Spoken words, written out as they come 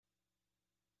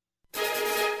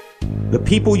The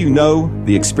people you know,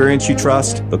 the experience you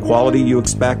trust, the quality you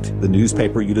expect, the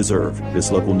newspaper you deserve.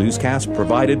 This local newscast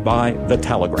provided by The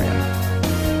Telegram.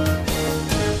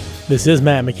 This is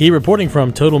Matt McKee reporting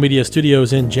from Total Media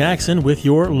Studios in Jackson with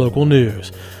your local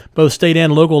news. Both state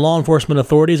and local law enforcement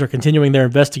authorities are continuing their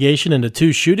investigation into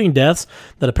two shooting deaths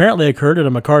that apparently occurred at a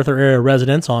MacArthur area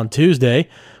residence on Tuesday.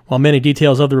 While many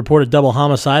details of the reported double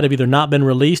homicide have either not been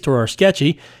released or are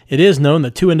sketchy, it is known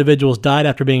that two individuals died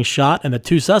after being shot and that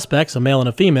two suspects, a male and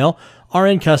a female, are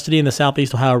in custody in the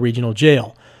Southeast Ohio Regional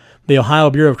Jail. The Ohio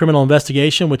Bureau of Criminal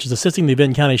Investigation, which is assisting the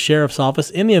Vinton County Sheriff's Office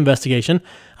in the investigation,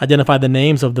 identified the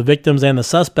names of the victims and the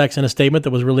suspects in a statement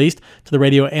that was released to the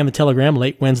radio and the Telegram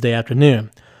late Wednesday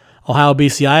afternoon. Ohio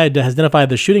BCI has identified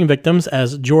the shooting victims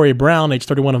as Jory Brown, age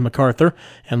 31 of MacArthur,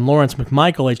 and Lawrence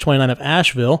McMichael, age 29 of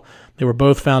Asheville. They were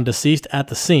both found deceased at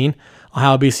the scene.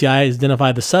 Ohio BCI has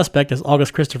identified the suspect as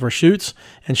August Christopher Schutz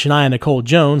and Shania Nicole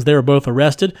Jones. They were both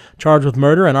arrested, charged with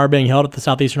murder, and are being held at the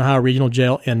Southeastern Ohio Regional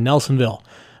Jail in Nelsonville.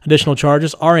 Additional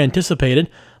charges are anticipated.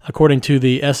 According to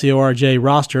the SEORJ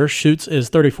roster, Schutz is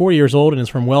 34 years old and is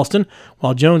from Wellston,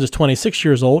 while Jones is 26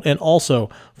 years old and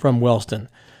also from Wellston.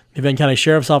 The Vinton County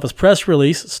Sheriff's Office press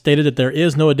release stated that there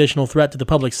is no additional threat to the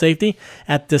public safety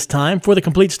at this time. For the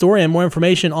complete story and more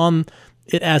information on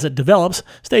it as it develops,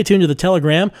 stay tuned to the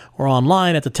Telegram or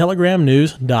online at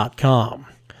thetelegram.news.com.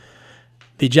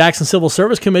 The Jackson Civil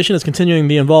Service Commission is continuing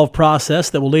the involved process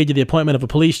that will lead to the appointment of a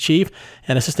police chief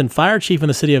and assistant fire chief in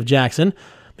the city of Jackson.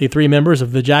 The three members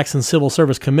of the Jackson Civil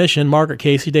Service Commission, Margaret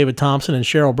Casey, David Thompson, and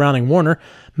Cheryl Browning Warner,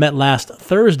 met last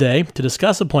Thursday to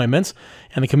discuss appointments,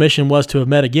 and the commission was to have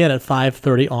met again at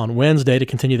 5:30 on Wednesday to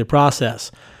continue the process.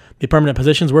 The permanent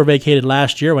positions were vacated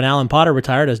last year when Alan Potter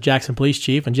retired as Jackson Police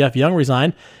Chief and Jeff Young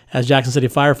resigned as Jackson City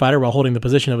Firefighter while holding the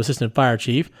position of Assistant Fire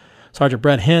Chief. Sergeant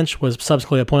Brett Hinch was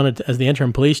subsequently appointed as the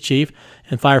interim police chief,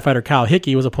 and firefighter Kyle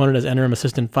Hickey was appointed as interim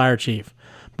assistant fire chief.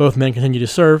 Both men continue to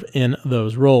serve in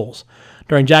those roles.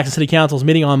 During Jackson City Council's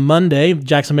meeting on Monday,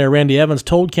 Jackson Mayor Randy Evans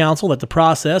told Council that the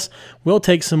process will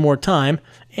take some more time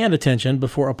and attention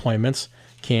before appointments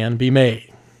can be made.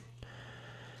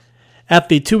 At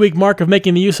the 2-week mark of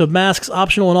making the use of masks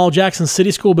optional in all Jackson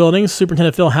City school buildings,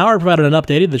 Superintendent Phil Howard provided an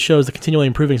update that shows the continually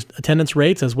improving attendance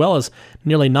rates as well as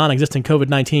nearly non-existent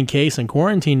COVID-19 case and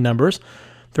quarantine numbers.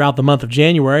 Throughout the month of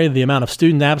January, the amount of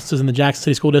student absences in the Jackson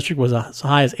City School District was as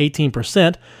high as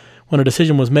 18%. When a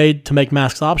decision was made to make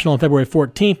masks optional on February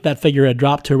 14th, that figure had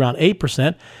dropped to around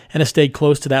 8% and has stayed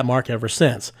close to that mark ever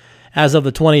since. As of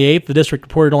the 28th, the district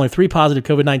reported only 3 positive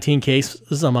COVID-19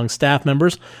 cases among staff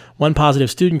members, 1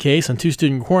 positive student case, and 2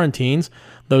 student quarantines.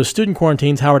 Those student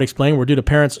quarantines, Howard explained, were due to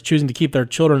parents choosing to keep their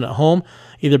children at home,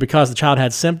 either because the child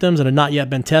had symptoms and had not yet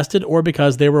been tested or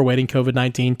because they were awaiting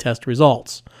COVID-19 test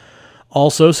results.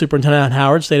 Also, Superintendent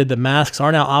Howard stated that masks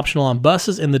are now optional on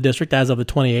buses in the district as of the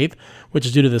 28th, which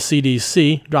is due to the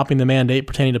CDC dropping the mandate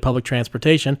pertaining to public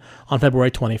transportation on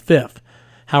February 25th.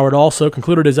 Howard also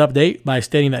concluded his update by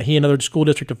stating that he and other school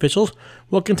district officials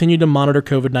will continue to monitor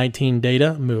COVID-19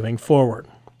 data moving forward.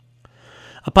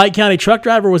 A Pike County truck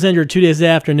driver was injured 2 days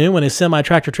afternoon when his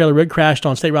semi-tractor trailer rig crashed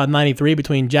on State Route 93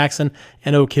 between Jackson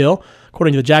and Oak Hill.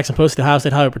 According to the Jackson Post, the Ohio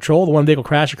State Highway Patrol, the one-vehicle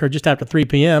crash occurred just after 3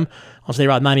 p.m. on State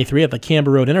Route 93 at the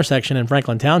Camber Road intersection in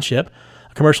Franklin Township.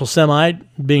 A commercial semi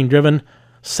being driven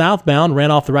southbound ran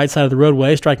off the right side of the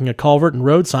roadway, striking a culvert and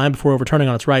road sign before overturning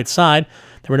on its right side.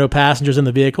 There were no passengers in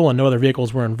the vehicle and no other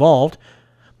vehicles were involved.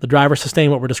 The driver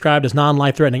sustained what were described as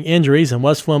non-life-threatening injuries and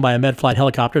was flown by a med-flight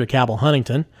helicopter to Cabell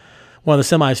Huntington. One of the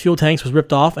semi's fuel tanks was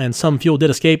ripped off and some fuel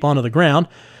did escape onto the ground.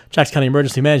 Jackson County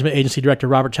Emergency Management Agency Director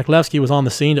Robert Cheklevsky was on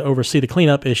the scene to oversee the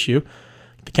cleanup issue.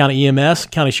 The county EMS,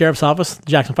 county sheriff's office, the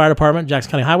Jackson Fire Department, Jackson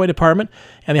County Highway Department,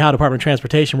 and the Ohio Department of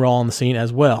Transportation were all on the scene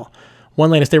as well. One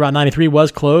lane of State Route 93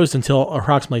 was closed until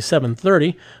approximately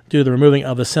 7:30 due to the removing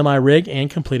of the semi-rig and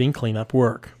completing cleanup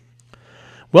work.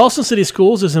 Wellston City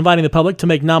Schools is inviting the public to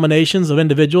make nominations of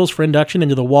individuals for induction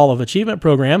into the Wall of Achievement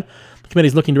program. The committee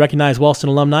is looking to recognize Wellston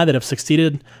alumni that have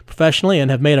succeeded professionally and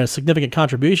have made a significant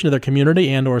contribution to their community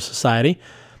and or society.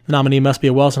 The nominee must be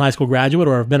a Wellston High School graduate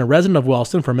or have been a resident of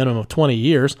Wellston for a minimum of 20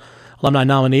 years. Alumni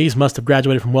nominees must have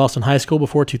graduated from Wellston High School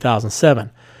before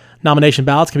 2007. Nomination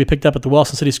ballots can be picked up at the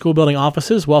Wellston City School Building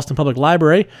offices, Wellston Public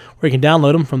Library, where you can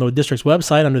download them from the district's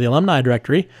website under the alumni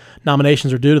directory.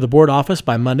 Nominations are due to the board office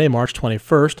by Monday, March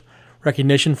 21st.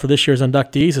 Recognition for this year's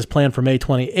inductees is planned for May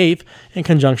 28th in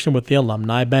conjunction with the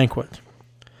alumni banquet.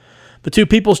 The 2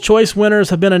 People's Choice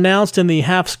winners have been announced in the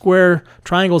Half Square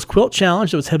Triangles Quilt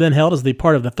Challenge that has been held as the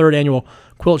part of the 3rd annual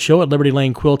quilt show at Liberty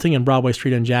Lane Quilting and Broadway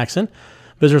Street in Jackson.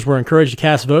 Visitors were encouraged to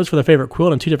cast votes for their favorite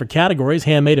quilt in 2 different categories,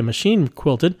 handmade and machine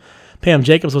quilted. Pam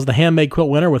Jacobs was the handmade quilt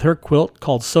winner with her quilt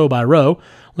called Sew by Row.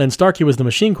 Lynn Starkey was the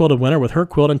machine quilted winner with her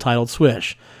quilt entitled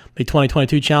Swish. The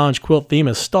 2022 Challenge quilt theme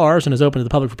is Stars and is open to the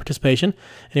public for participation.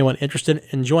 Anyone interested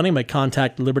in joining may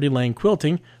contact Liberty Lane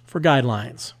Quilting for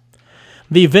guidelines.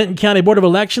 The Vinton County Board of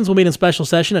Elections will meet in special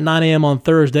session at 9 a.m. on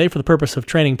Thursday for the purpose of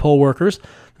training poll workers.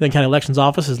 The Vinton County Elections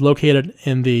Office is located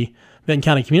in the Vinton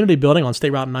County Community Building on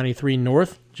State Route 93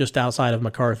 North, just outside of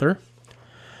MacArthur.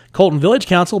 Colton Village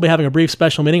Council will be having a brief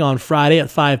special meeting on Friday at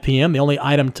 5 p.m. The only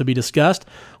item to be discussed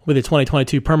will be the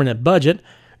 2022 permanent budget.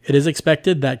 It is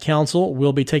expected that council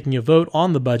will be taking a vote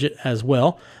on the budget as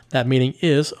well. That meeting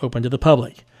is open to the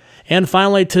public. And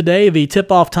finally today, the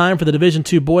tip-off time for the Division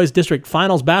II Boys District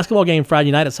Finals basketball game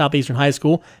Friday night at Southeastern High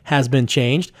School has been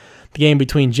changed. The game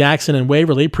between Jackson and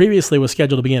Waverly previously was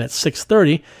scheduled to begin at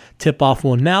 6:30. Tip-off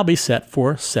will now be set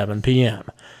for 7 p.m.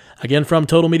 Again, from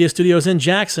Total Media Studios in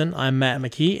Jackson, I'm Matt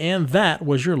McKee, and that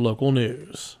was your local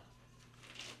news.